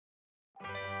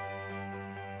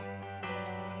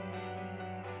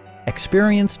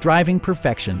Experience driving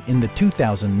perfection in the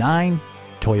 2009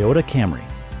 Toyota Camry.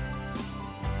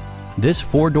 This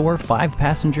four-door,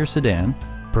 five-passenger sedan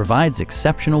provides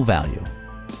exceptional value.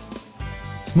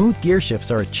 Smooth gear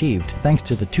shifts are achieved thanks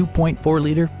to the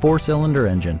 2.4-liter four-cylinder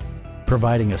engine,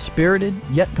 providing a spirited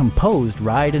yet composed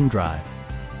ride and drive.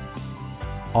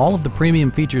 All of the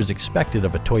premium features expected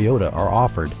of a Toyota are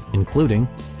offered, including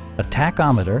a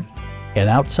tachometer, an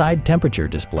outside temperature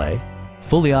display,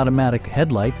 fully automatic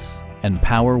headlights, and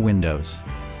power windows.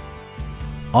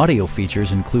 Audio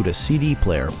features include a CD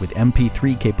player with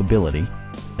MP3 capability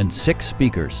and 6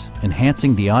 speakers,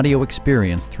 enhancing the audio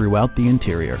experience throughout the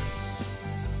interior.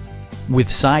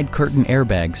 With side curtain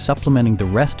airbags supplementing the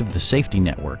rest of the safety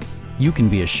network, you can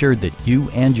be assured that you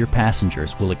and your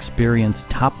passengers will experience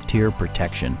top-tier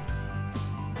protection.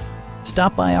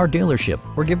 Stop by our dealership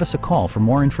or give us a call for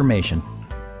more information.